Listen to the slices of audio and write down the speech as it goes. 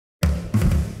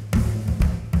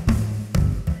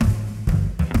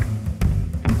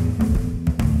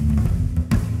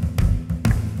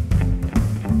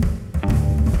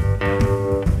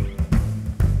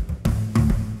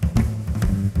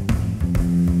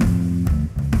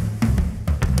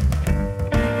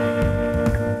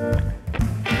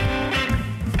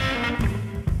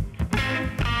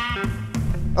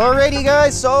Alrighty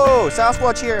guys, so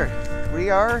Sasquatch here.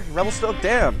 We are Revelstoke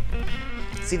Dam.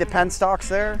 See the penstocks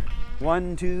there?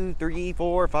 1, 2, 3,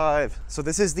 4, 5. So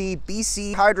this is the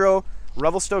BC Hydro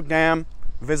Revelstoke Dam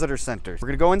Visitor Center. We're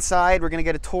gonna go inside, we're gonna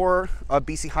get a tour of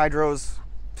BC Hydro's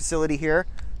facility here.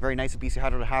 Very nice of BC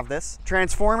Hydro to have this.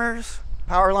 Transformers,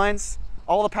 power lines,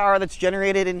 all the power that's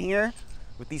generated in here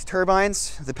with these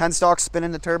turbines, the penstocks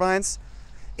spinning the turbines.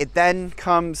 It then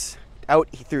comes out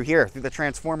through here, through the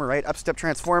transformer, right? Up-step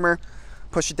transformer,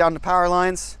 push it down to power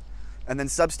lines, and then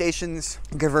substations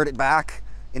convert it back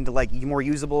into like more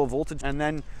usable voltage. And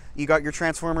then you got your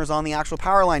transformers on the actual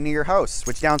power line near your house,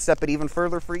 which downstep it even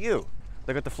further for you.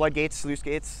 They got the floodgates, sluice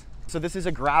gates. So this is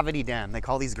a gravity dam. They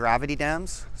call these gravity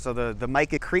dams. So the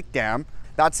Mica Creek Dam,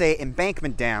 that's a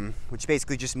embankment dam, which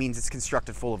basically just means it's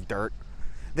constructed full of dirt.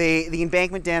 The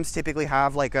embankment dams typically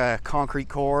have like a concrete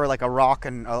core, like a rock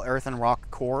and earth and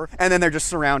rock core, and then they're just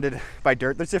surrounded by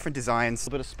dirt. There's different designs, a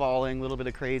little bit of spalling, a little bit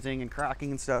of crazing and cracking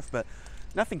and stuff, but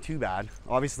nothing too bad.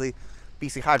 Obviously,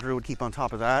 BC Hydro would keep on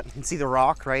top of that. You can see the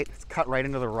rock, right? It's cut right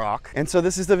into the rock. And so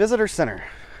this is the visitor center,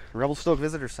 Revelstoke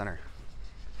Visitor Center.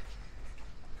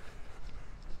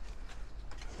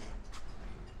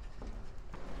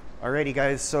 Alrighty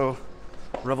guys, so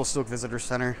Revelstoke Visitor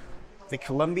Center. The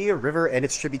Columbia River and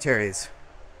its tributaries.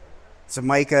 So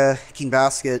Mica,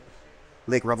 Kinbaskett,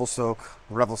 Lake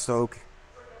Revelstoke,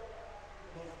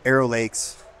 Arrow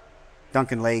Lakes,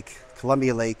 Duncan Lake,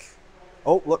 Columbia Lake.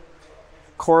 Oh, look,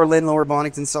 Coralin, Lower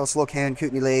Bonington, South Slocan,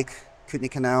 Kootenay Lake, Kootenay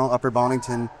Canal, Upper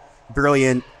Bonington,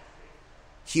 Brilliant,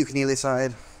 Hugh Keneally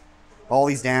side. All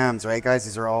these dams, right guys?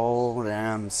 These are all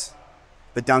dams.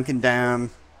 The Duncan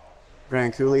Dam,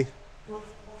 Grand Coulee,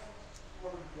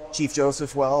 Chief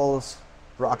Joseph Wells,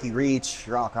 Rocky Reach,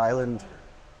 Rock Island.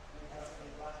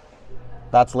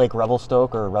 That's Lake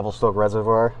Revelstoke or Revelstoke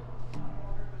Reservoir.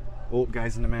 Old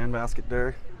guys in the man basket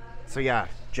there. So yeah,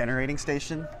 generating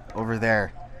station over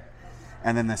there.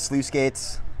 And then the sluice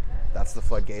gates, that's the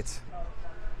floodgates.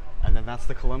 And then that's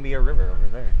the Columbia River over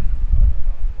there.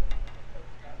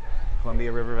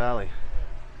 Columbia River Valley.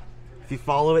 If you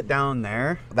follow it down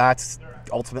there, that's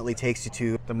ultimately takes you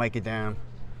to the Mica Dam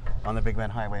on the Big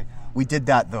Bend Highway. We did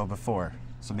that though before,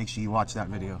 so make sure you watch that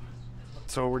video.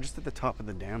 So we're just at the top of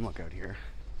the dam lookout here.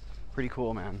 Pretty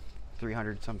cool, man.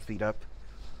 300 some feet up,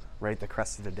 right at the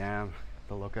crest of the dam,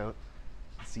 the lookout.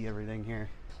 See everything here.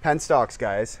 Penstocks,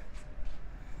 guys.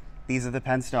 These are the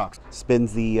penstocks.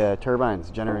 Spins the turbines,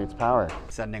 generates power,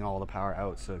 sending all the power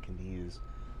out so it can be used.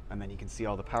 And then you can see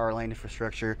all the power line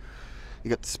infrastructure. You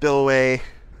got the spillway,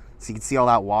 so you can see all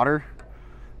that water,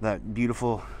 that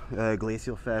beautiful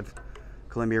glacial fed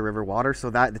Columbia River water. So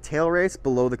that the tail race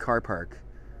below the car park.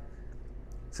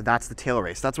 So that's the tail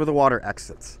race. That's where the water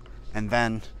exits. And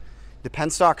then the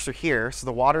penstocks are here. So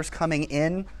the water's coming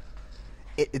in.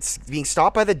 It's being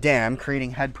stopped by the dam,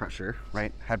 creating head pressure,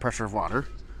 right? Head pressure of water.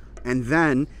 And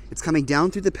then it's coming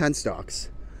down through the penstocks,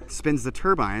 spins the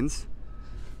turbines,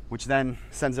 which then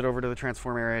sends it over to the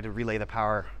transformer area to relay the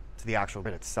power to the actual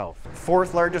grid itself.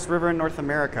 Fourth largest river in North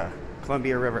America,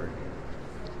 Columbia River.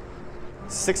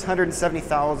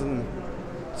 670,000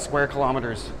 square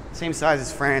kilometers, same size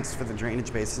as France for the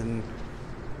drainage basin.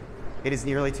 It is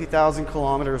nearly 2,000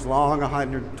 kilometers long,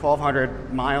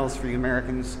 1,200 miles for you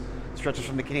Americans, stretches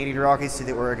from the Canadian Rockies to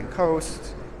the Oregon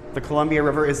coast. The Columbia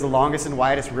River is the longest and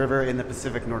widest river in the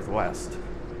Pacific Northwest.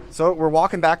 So we're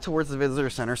walking back towards the visitor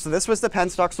center. So this was the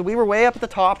penstock. So we were way up at the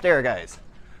top there, guys.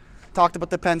 Talked about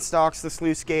the penstocks, the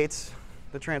sluice gates,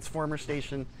 the transformer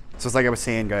station. So it's like I was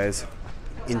saying, guys,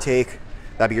 intake,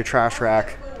 that'd be your trash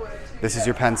rack. This is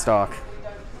your penstock.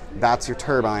 That's your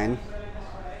turbine.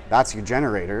 That's your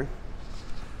generator.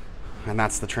 And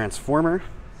that's the transformer.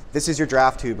 This is your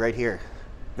draft tube right here.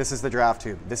 This is the draft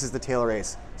tube. This is the tail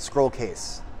race, scroll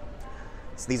case.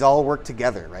 So these all work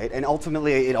together, right? And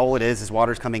ultimately, all it is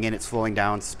water's coming in, it's flowing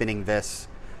down, spinning this,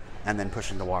 and then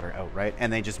pushing the water out, right?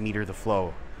 And they just meter the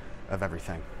flow of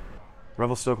everything.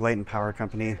 Revelstoke Light and Power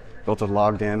Company built a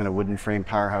log dam and a wooden frame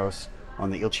powerhouse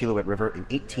on the Ilchilowit River in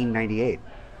 1898.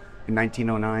 In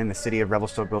 1909, the city of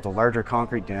Revelstoke built a larger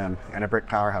concrete dam and a brick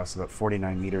powerhouse about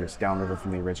 49 meters downriver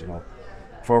from the original.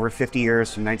 For over 50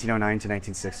 years, from 1909 to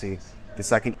 1960, the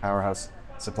second powerhouse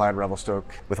supplied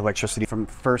Revelstoke with electricity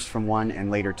first from one and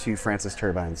later two Francis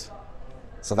turbines.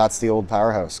 So that's the old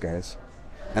powerhouse, guys.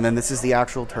 And then this is the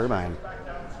actual turbine.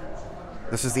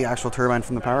 This is the actual turbine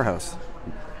from the powerhouse.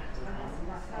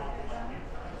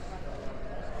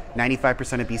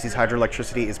 95% of BC's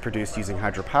hydroelectricity is produced using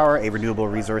hydropower, a renewable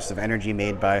resource of energy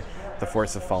made by the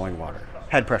force of falling water.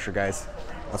 Head pressure, guys.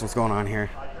 That's what's going on here.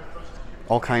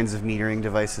 All kinds of metering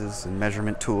devices and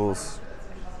measurement tools.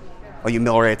 Oh, you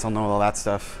mill rates, I'll know all that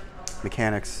stuff.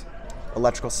 Mechanics.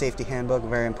 Electrical safety handbook,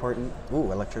 very important.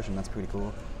 Ooh, electrician, that's pretty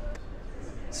cool.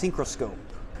 Synchroscope.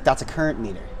 That's a current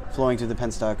meter. Flowing through the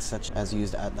penstock, such as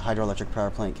used at the hydroelectric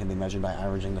power plant, can be measured by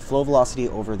averaging the flow velocity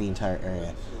over the entire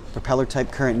area.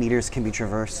 Propeller-type current meters can be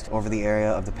traversed over the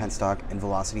area of the penstock, and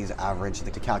velocity is averaged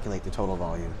to calculate the total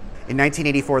volume. In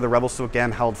 1984, the Revelstoke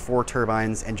Dam held 4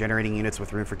 turbines and generating units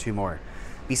with room for 2 more.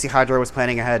 BC Hydro was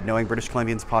planning ahead, knowing British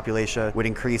Columbia's population would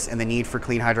increase and the need for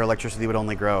clean hydroelectricity would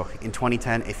only grow. In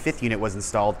 2010, a 5th unit was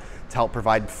installed to help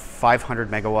provide 500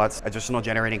 megawatts additional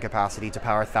generating capacity to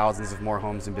power thousands of more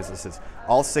homes and businesses.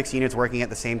 All 6 units working at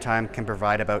the same time can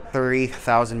provide about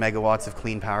 30,000 megawatts of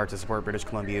clean power to support British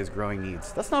Columbia's growing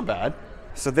needs. That's not bad.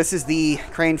 So this is the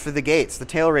crane for the gates, the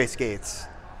tail race gates.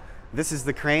 This is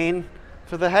the crane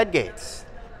for the head gates,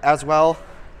 as well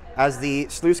as the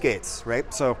sluice gates,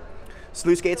 right? So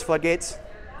sluice gates, floodgates,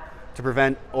 to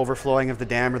prevent overflowing of the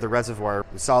dam or the reservoir.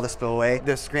 We saw the spillway.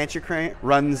 This scrancher crane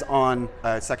runs on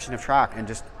a section of track and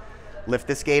just lift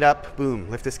this gate up, boom,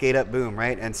 lift this gate up, boom,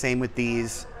 right? And same with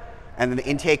these. And then the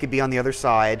intake would be on the other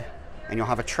side, and you'll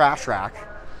have a trash rack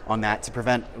on that to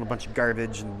prevent a bunch of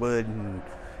garbage and wood and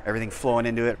everything flowing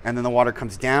into it. And then the water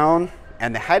comes down,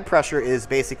 and the head pressure is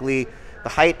basically the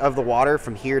height of the water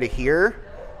from here to here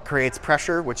creates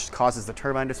pressure, which causes the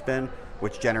turbine to spin,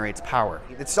 which generates power.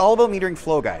 It's all about metering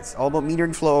flow, guys. All about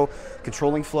metering flow,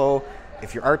 controlling flow.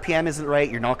 If your RPM isn't right,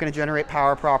 you're not going to generate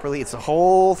power properly. It's a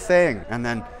whole thing. And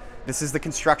then this is the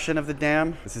construction of the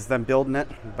dam. This is them building it.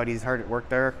 Buddy's hard at work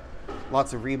there.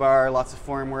 Lots of rebar, lots of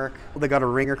form work. They got a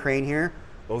ringer crane here.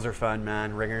 Those are fun,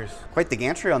 man, ringers. Quite the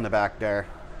gantry on the back there.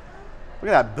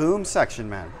 Look at that boom section,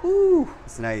 man. Woo,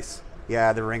 it's nice.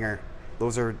 Yeah, the ringer.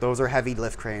 Those are heavy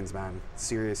lift cranes, man.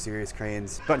 Serious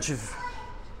cranes. Bunch of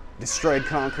destroyed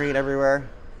concrete everywhere.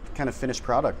 Kind of finished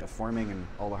product of forming and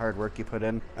all the hard work you put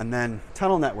in. And then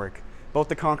tunnel network. Both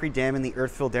the concrete dam and the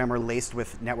earth-fill dam are laced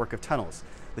with network of tunnels.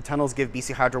 The tunnels give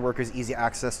BC Hydro workers easy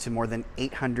access to more than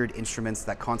 800 instruments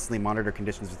that constantly monitor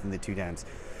conditions within the 2 dams.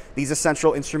 These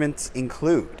essential instruments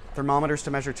include thermometers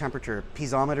to measure temperature,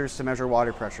 piezometers to measure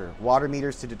water pressure, water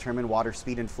meters to determine water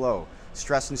speed and flow,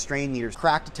 stress and strain meters,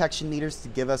 crack detection meters to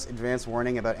give us advance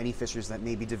warning about any fissures that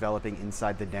may be developing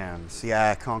inside the dams.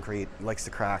 Yeah, concrete likes to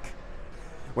crack.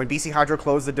 When BC Hydro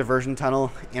closed the diversion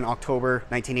tunnel in October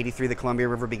 1983, the Columbia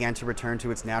River began to return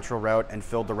to its natural route and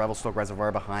filled the Revelstoke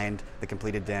Reservoir behind the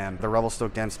completed dam. The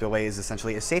Revelstoke Dam spillway is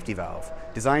essentially a safety valve,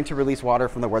 designed to release water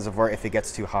from the reservoir if it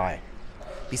gets too high.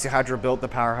 BC Hydro built the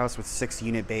Powerhouse with 6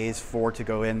 unit bays, 4 to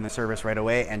go in the service right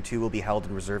away, and 2 will be held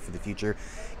in reserve for the future.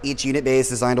 Each unit bay is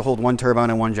designed to hold 1 turbine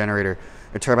and 1 generator.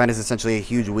 A turbine is essentially a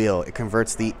huge wheel. It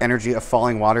converts the energy of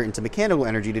falling water into mechanical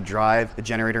energy to drive the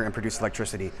generator and produce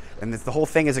electricity. And the whole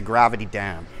thing is a gravity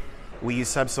dam. We use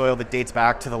subsoil that dates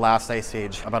back to the last ice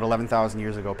age, about 11,000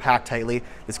 years ago. Packed tightly,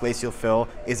 this glacial fill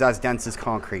is as dense as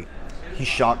concrete. He's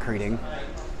shotcreting.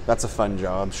 That's a fun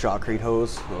job, shotcrete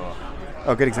hose.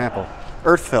 Oh, good example.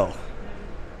 Earth fill,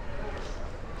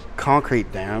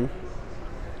 concrete dam,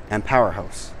 and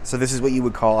powerhouse. So this is what you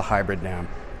would call a hybrid dam,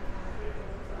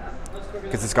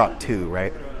 because it's got 2,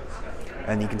 right?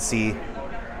 And you can see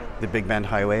the Big Bend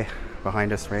Highway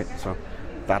behind us, right? So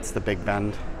that's the Big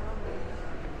Bend.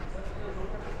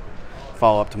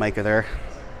 Follow up to Mica there.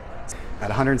 At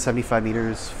 175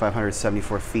 meters,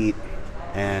 574 feet,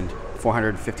 and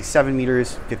 457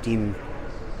 meters,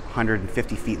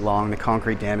 1,550 feet long, the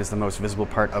concrete dam is the most visible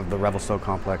part of the Revelstoke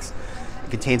complex. It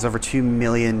contains over 2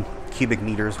 million cubic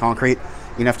meters of concrete,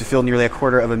 enough to fill nearly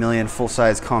 250,000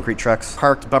 full-size concrete trucks.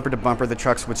 Parked bumper to bumper, the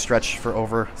trucks would stretch for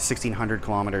over 1,600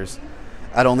 kilometers.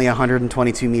 At only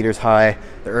 122 meters high,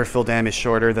 the earth-fill dam is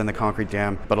shorter than the concrete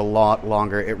dam, but a lot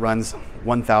longer. It runs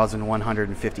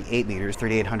 1,158 meters,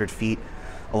 3,800 feet,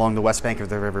 along the west bank of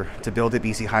the river. To build it,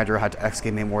 BC Hydro had to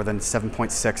excavate more than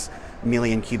 7.6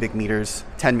 million cubic meters,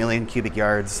 10 million cubic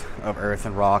yards of earth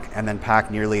and rock, and then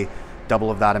pack nearly double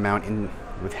of that amount in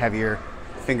with heavier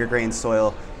finger-grained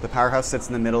soil. The powerhouse sits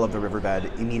in the middle of the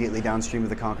riverbed, immediately downstream of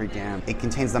the concrete dam. It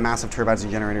contains the massive turbines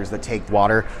and generators that take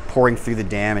water pouring through the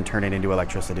dam and turn it into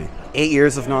electricity. 8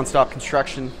 years of non-stop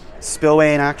construction,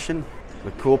 spillway in action.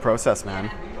 A cool process, man.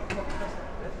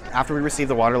 After we received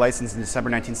the water license in December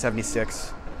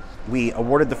 1976, we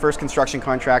awarded the first construction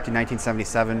contract in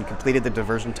 1977, completed the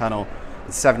diversion tunnel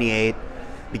in 78,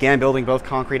 began building both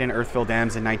concrete and earth-fill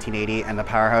dams in 1980 and the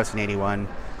powerhouse in 81,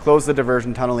 closed the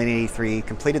diversion tunnel in 83,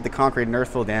 completed the concrete and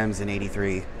earth-fill dams in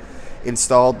 83,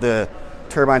 installed the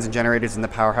turbines and generators in the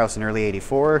powerhouse in early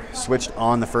 84, switched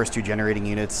on the first 2 generating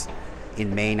units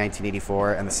in May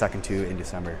 1984 and the second 2 in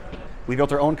December. We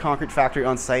built our own concrete factory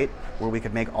on site where we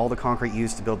could make all the concrete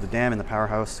used to build the dam in the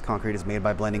Powerhouse. Concrete is made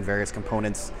by blending various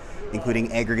components,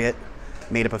 including aggregate,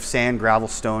 made up of sand, gravel,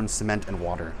 stone, cement, and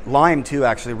water. Lime too,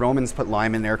 actually. Romans put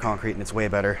lime in their concrete and it's way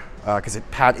better because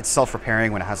it's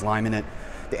self-repairing when it has lime in it.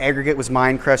 The aggregate was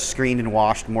mined, crushed, screened, and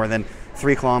washed more than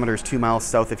 3 kilometers, 2 miles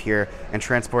south of here and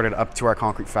transported up to our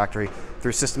concrete factory through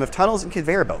a system of tunnels and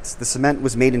conveyor belts. The cement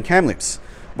was made in Kamloops,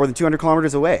 more than 200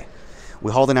 kilometers away.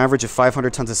 We hauled an average of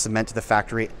 500 tons of cement to the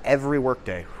factory every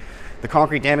workday. The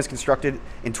concrete dam is constructed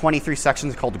in 23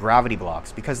 sections called gravity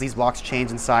blocks. Because these blocks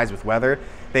change in size with weather,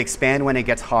 they expand when it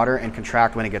gets hotter and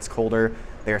contract when it gets colder.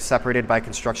 They are separated by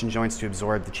construction joints to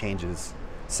absorb the changes.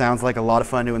 Sounds like a lot of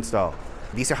fun to install.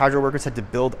 BC Hydro workers had to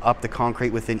build up the concrete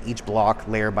within each block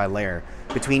layer by layer.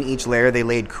 Between each layer, they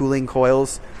laid cooling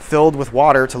coils filled with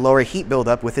water to lower heat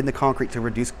buildup within the concrete to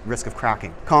reduce risk of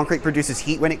cracking. Concrete produces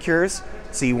heat when it cures,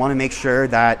 so you want to make sure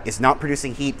that it's not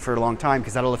producing heat for a long time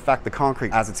because that'll affect the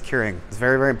concrete as it's curing. It's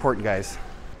very, very important, guys.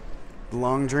 The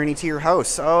long journey to your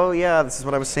house. Oh yeah, this is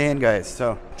what I was saying, guys.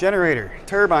 So generator,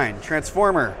 turbine,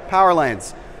 transformer, power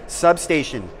lines,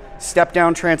 substation,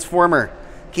 step-down transformer.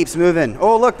 Keeps moving.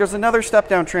 Oh, look, there's another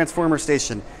step-down transformer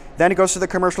station. Then it goes to the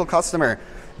commercial customer.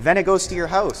 Then it goes to your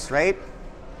house, right?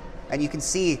 And you can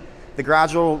see the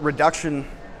gradual reduction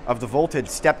of the voltage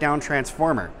step-down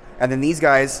transformer. And then these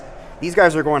guys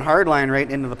are going hardline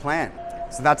right into the plant.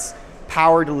 So that's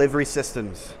power delivery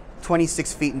systems.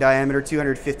 26 feet in diameter,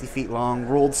 250 feet long,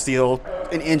 rolled steel,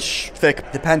 an inch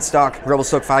thick. The penstock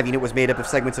Revelstoke 5 unit was made up of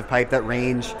segments of pipe that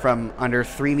range from under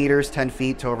 3 meters, 10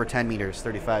 feet, to over 10 meters,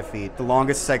 35 feet. The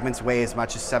longest segments weigh as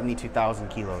much as 72,000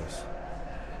 kilos.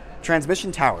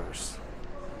 Transmission towers,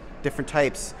 different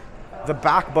types. The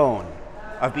backbone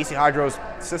of BC Hydro's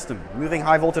system, moving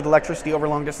high voltage electricity over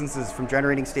long distances from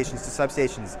generating stations to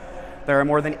substations. There are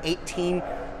more than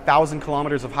 18,000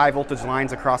 kilometers of high voltage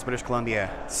lines across British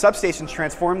Columbia. Substations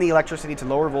transform the electricity to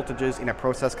lower voltages in a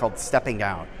process called stepping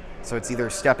down. So it's either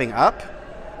stepping up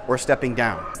or stepping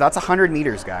down. So that's 100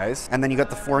 meters, guys. And then you got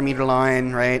the 4-meter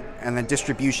line, right? And then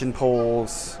distribution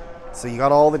poles. So you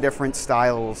got all the different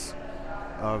styles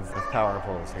of power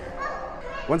poles here.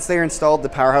 Once they are installed, the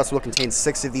Powerhouse will contain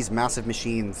 6 of these massive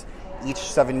machines, each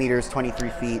 7 meters, 23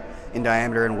 feet in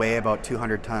diameter and weigh about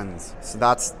 200 tons. So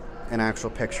that's an actual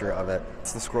picture of it.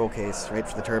 It's the scroll case, right,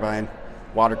 for the turbine.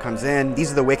 Water comes in.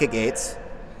 These are the wicket gates.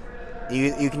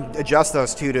 You can adjust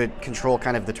those too to control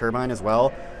kind of the turbine as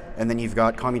well. And then you've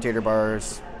got commutator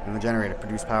bars and the generator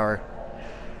produce power.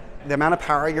 The amount of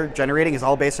power you're generating is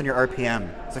all based on your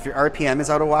RPM. So if your RPM is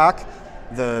out of whack,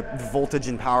 the voltage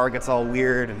and power gets all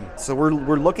weird. And so we're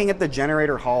looking at the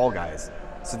generator hall, guys.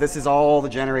 So this is all the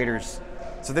generators.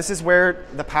 So this is where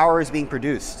the power is being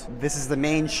produced. This is the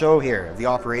main show here of the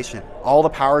operation. All the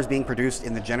power is being produced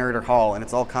in the generator hall, and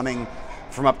it's all coming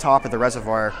from up top of the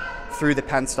reservoir through the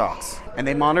penstocks. And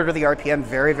they monitor the RPM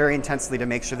very, very intensely to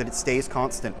make sure that it stays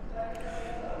constant.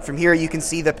 From here, you can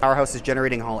see the Powerhouse's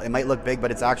generating hall. It might look big,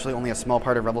 but it's actually only a small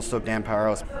part of Revelstoke Dam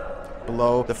Powerhouse.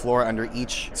 Below the floor, under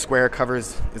each square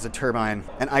covers is a turbine.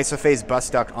 An isophase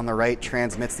bus duct on the right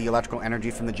transmits the electrical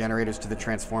energy from the generators to the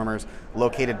transformers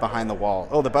located behind the wall.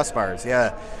 Oh, the bus bars,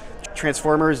 yeah.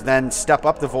 Transformers then step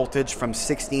up the voltage from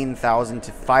 16,000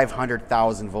 to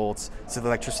 500,000 volts so the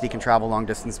electricity can travel long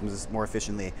distances more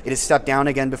efficiently. It is stepped down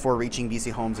again before reaching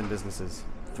BC homes and businesses.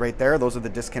 Right there, those are the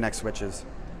disconnect switches.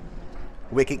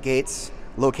 Wicket gates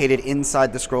located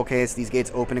inside the scroll case. These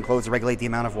gates open and close to regulate the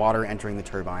amount of water entering the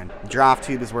turbine. Draft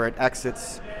tube is where it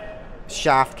exits.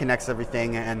 Shaft connects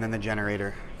everything, and then the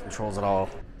generator controls it all.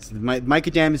 So the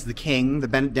Mica Dam is the king. The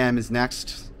Bennett Dam is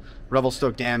next.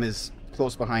 Revelstoke Dam is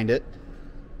close behind it.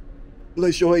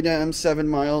 Le Joy Dam, 7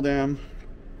 Mile Dam.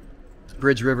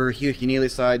 Bridge River, Hughie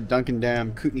side, Duncan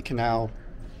Dam, Kootenay Canal,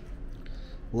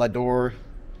 Lador,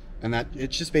 and that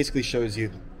it just basically shows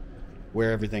you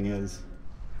where everything is.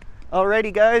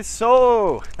 Alrighty guys,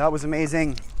 so that was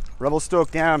amazing. Revelstoke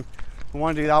Dam. I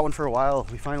wanted to do that one for a while.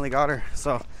 We finally got her.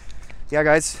 So yeah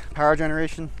guys, power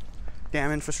generation,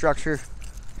 dam infrastructure.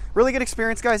 Really good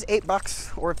experience guys,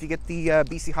 $8. Or if you get the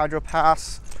BC Hydro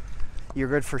Pass, you're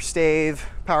good for Stave,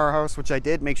 Powerhouse, which I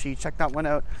did. Make sure you check that one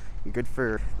out. You're good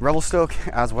for Revelstoke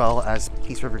as well as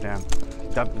Peace River Dam,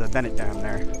 the Bennett Dam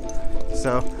there.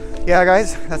 So yeah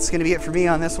guys, that's gonna be it for me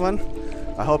on this one.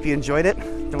 I hope you enjoyed it.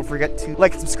 Don't forget to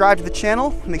like and subscribe to the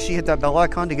channel. Make sure you hit that bell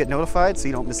icon to get notified so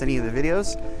you don't miss any of the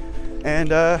videos. And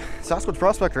Sasquatch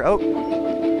Prospector out.